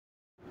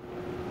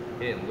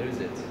He didn't lose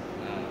it.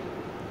 No.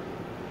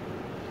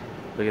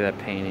 Look at that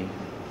painting.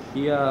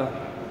 He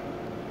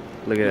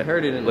Look at that.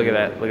 heard it in Look the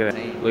at that. Look at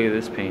that. Look at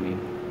this painting.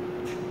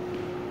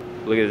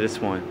 Look at this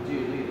one.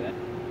 Dude, look at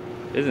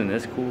that. Isn't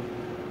this cool?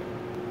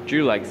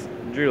 Drew likes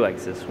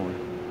this one.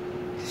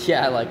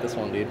 Yeah, I like this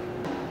one, dude.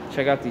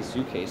 Check out these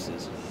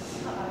suitcases.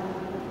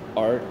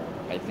 Art?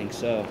 I think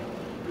so.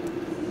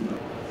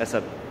 That's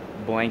a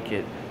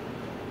blanket.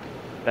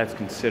 That's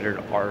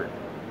considered art.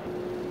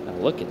 Now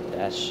look at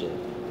that shit.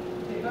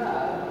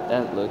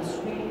 That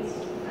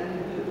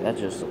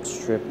just looks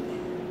trippy.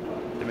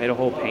 They made a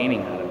whole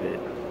painting out of it.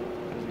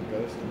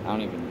 I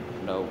don't even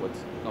know what's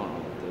going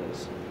on with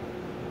this.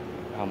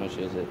 How much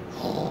is it?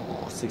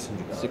 $600.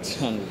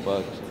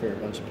 $600 For a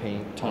bunch of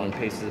paint, ton of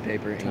pieces of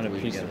paper. Ton of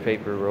pieces of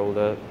paper rolled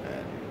up.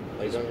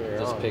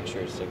 This picture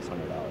is $600.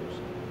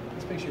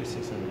 This picture is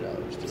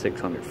 $600.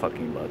 600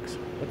 fucking bucks.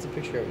 What's a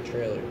picture of a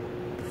trailer?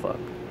 The fuck?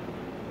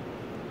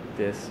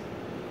 This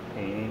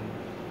painting,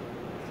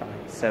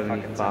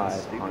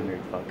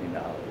 $7,500 fucking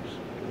dollars.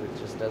 It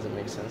just doesn't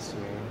make sense to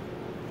me.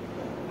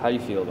 How do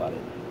you feel about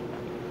it?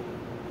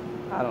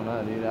 I don't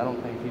know, dude. I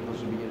don't think people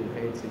should be getting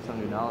paid $600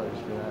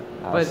 for that.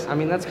 But I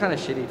mean, that's kind of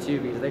shitty too,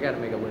 because they got to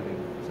make a living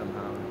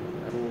somehow.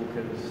 That's cool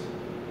because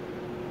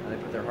they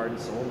put their heart and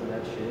soul into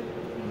that shit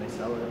when they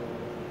sell it.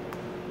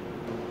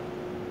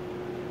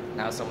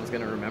 Now someone's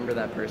gonna remember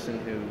that person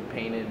who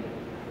painted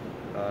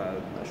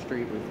a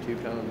street with 2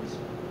 cones.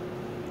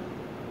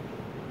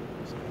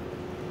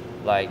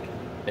 Like,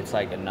 it's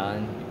like a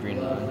nun, a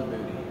green nun.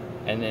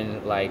 And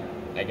then, like,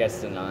 I guess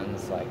the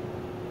nuns, like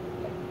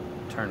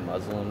turn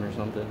Muslim or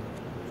something.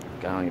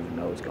 I don't even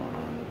know what's going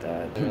on with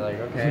that. They're like,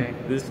 okay,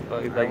 this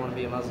I want to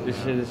be a Muslim. This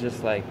shit is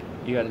just like,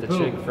 you got the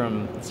chick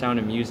from Sound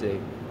of Music,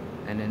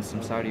 and then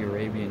some Saudi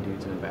Arabian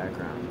dudes in the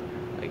background.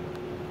 Like,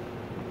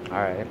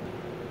 all right.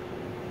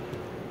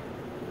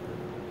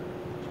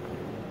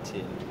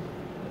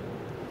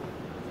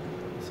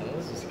 Some of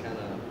this is kind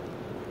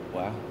of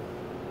wow.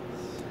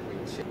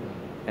 weird shit.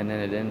 And then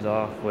it ends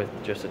off with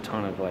just a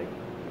ton of like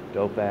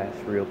dope ass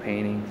real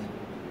paintings.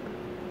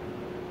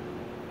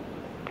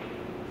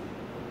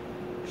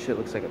 Shit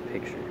looks like a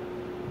picture.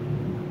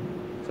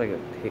 It's like a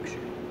picture.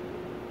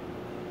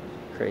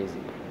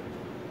 Crazy.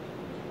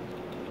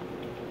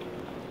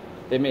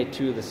 They made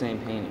 2 of the same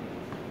painting.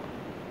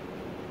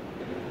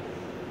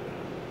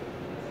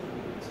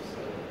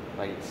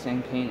 Like the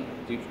same painting.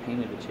 Dude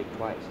painted a chick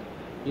twice.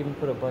 He even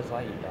put a Buzz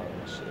Lightyear doll in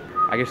this shit.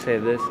 I can say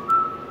this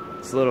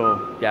little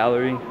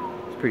gallery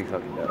is pretty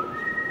fucking dope.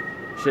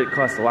 Shit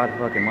costs a lot of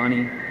fucking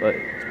money, but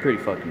it's pretty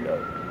fucking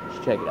dope.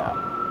 Just check it out.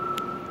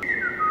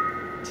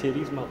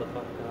 Titties,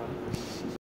 motherfucker.